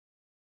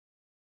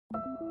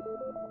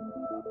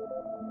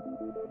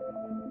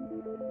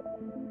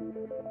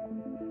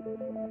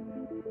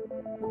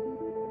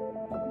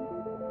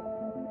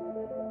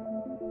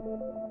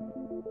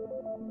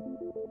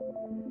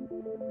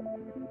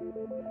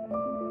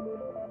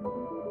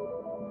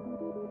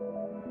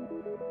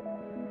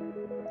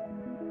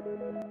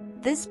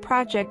This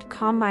project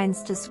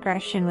combines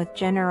discretion with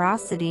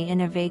generosity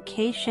in a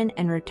vacation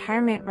and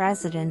retirement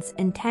residence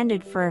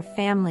intended for a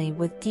family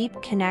with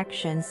deep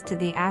connections to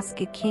the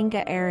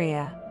Ascochinga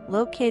area,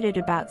 located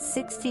about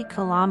 60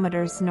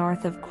 kilometers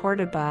north of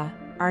Córdoba,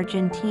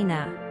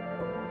 Argentina.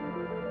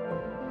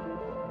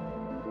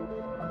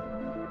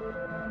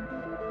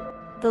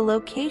 The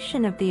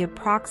location of the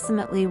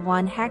approximately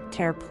 1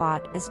 hectare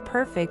plot is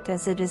perfect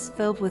as it is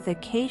filled with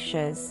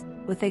acacias,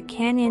 with a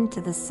canyon to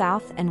the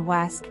south and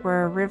west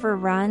where a river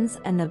runs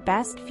and the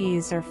best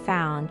views are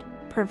found,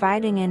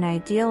 providing an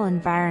ideal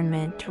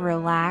environment to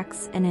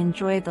relax and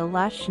enjoy the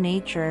lush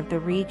nature of the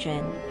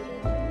region.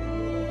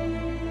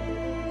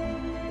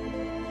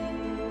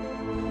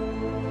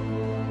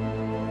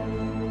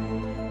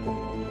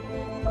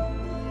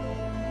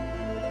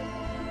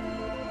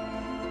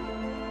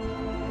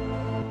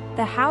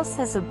 The house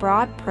has a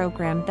broad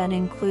program that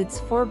includes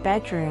 4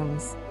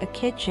 bedrooms, a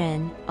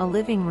kitchen, a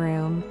living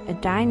room, a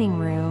dining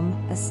room,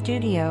 a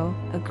studio,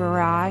 a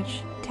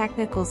garage,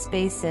 technical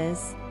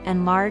spaces,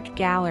 and large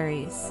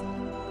galleries.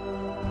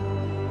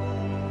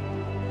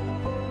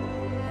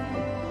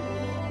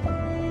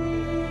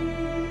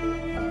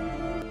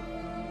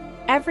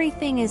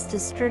 Everything is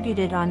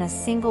distributed on a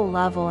single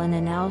level in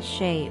an L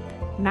shape,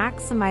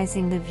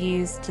 maximizing the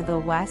views to the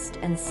west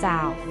and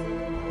south.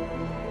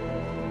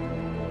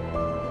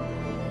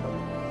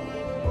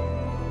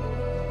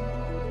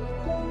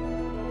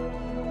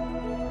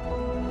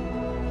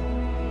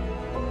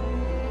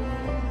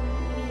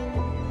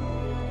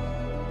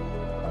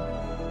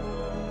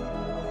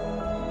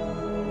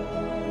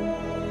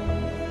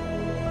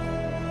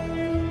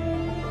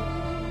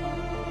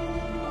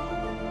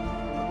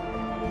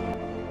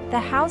 The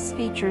house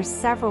features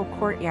several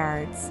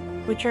courtyards,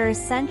 which are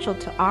essential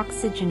to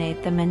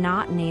oxygenate the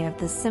monotony of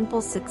the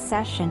simple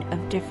succession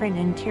of different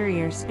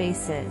interior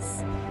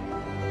spaces.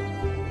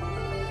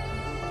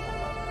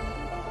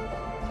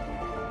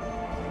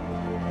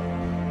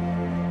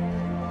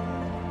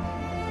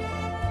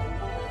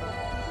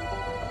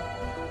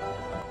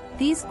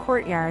 These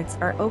courtyards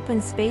are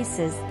open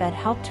spaces that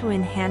help to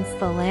enhance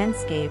the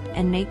landscape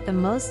and make the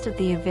most of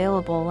the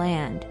available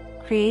land,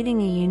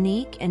 creating a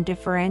unique and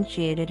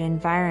differentiated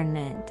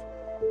environment.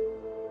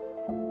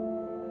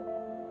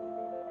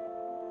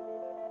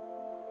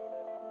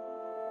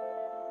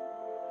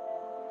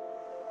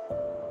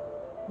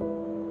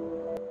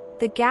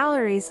 The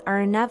galleries are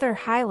another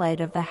highlight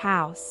of the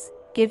house,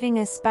 giving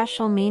a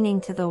special meaning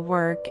to the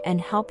work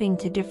and helping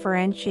to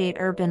differentiate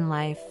urban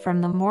life from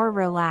the more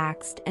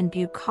relaxed and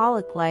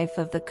bucolic life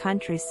of the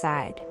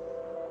countryside.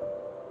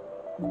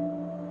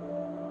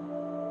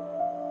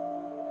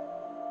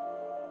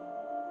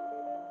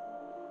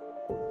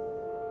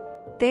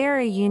 They are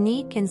a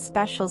unique and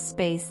special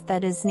space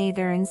that is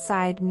neither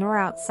inside nor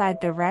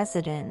outside the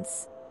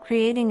residence,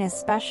 creating a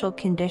special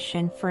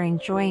condition for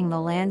enjoying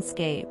the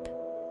landscape.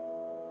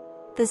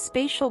 The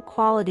spatial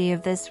quality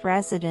of this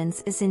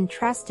residence is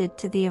entrusted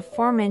to the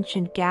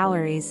aforementioned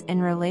galleries in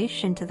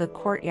relation to the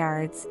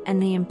courtyards and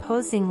the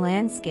imposing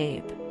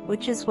landscape,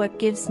 which is what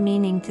gives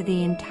meaning to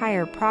the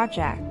entire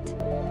project.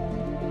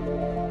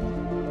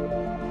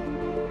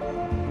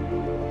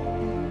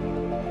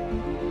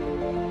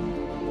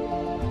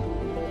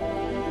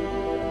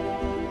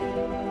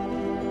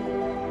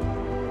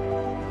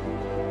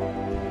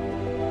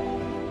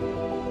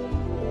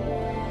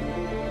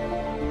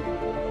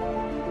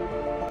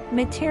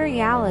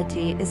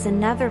 Materiality is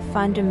another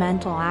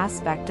fundamental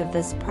aspect of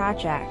this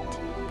project,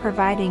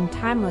 providing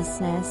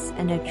timelessness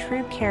and a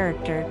true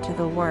character to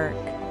the work.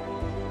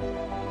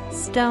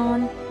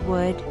 Stone,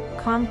 wood,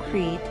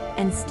 concrete,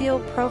 and steel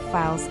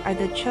profiles are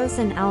the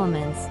chosen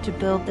elements to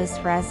build this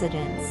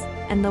residence,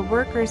 and the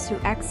workers who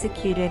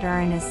execute it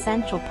are an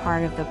essential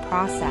part of the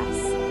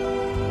process.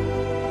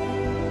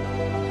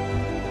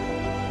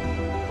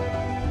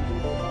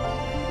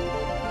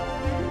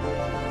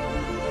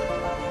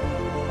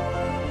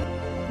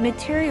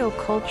 Material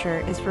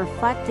culture is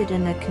reflected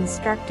in the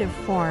constructive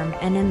form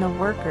and in the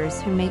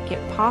workers who make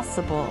it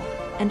possible,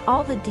 and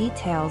all the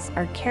details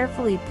are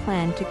carefully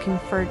planned to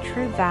confer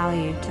true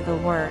value to the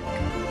work.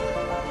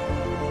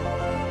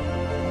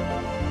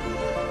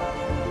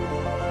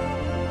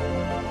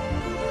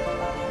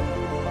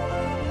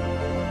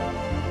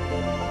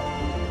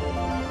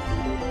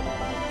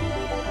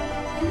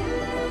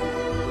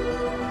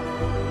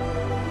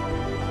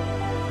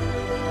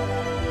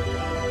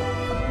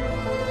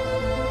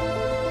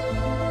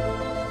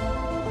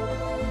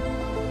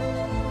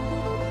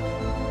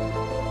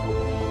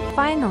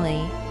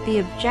 Finally, the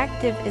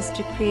objective is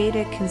to create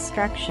a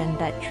construction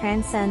that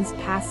transcends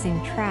passing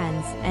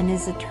trends and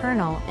is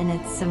eternal in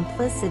its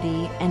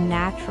simplicity and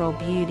natural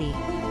beauty.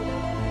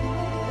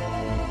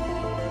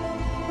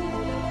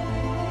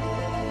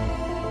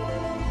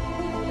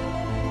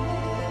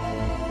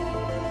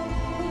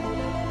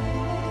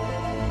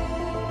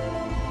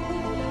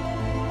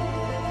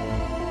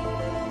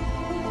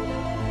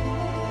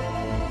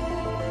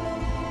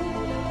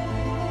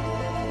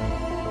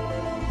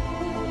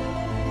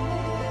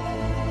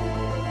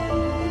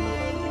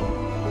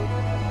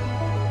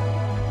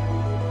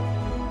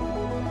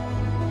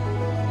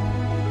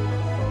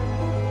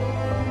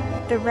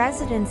 The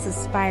residence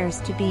aspires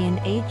to be an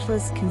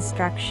ageless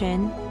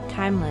construction,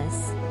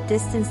 timeless,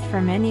 distanced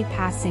from any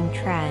passing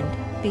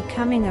trend,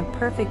 becoming a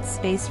perfect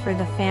space for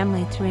the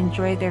family to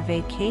enjoy their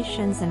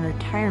vacations and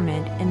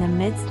retirement in the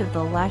midst of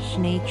the lush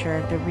nature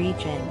of the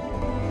region.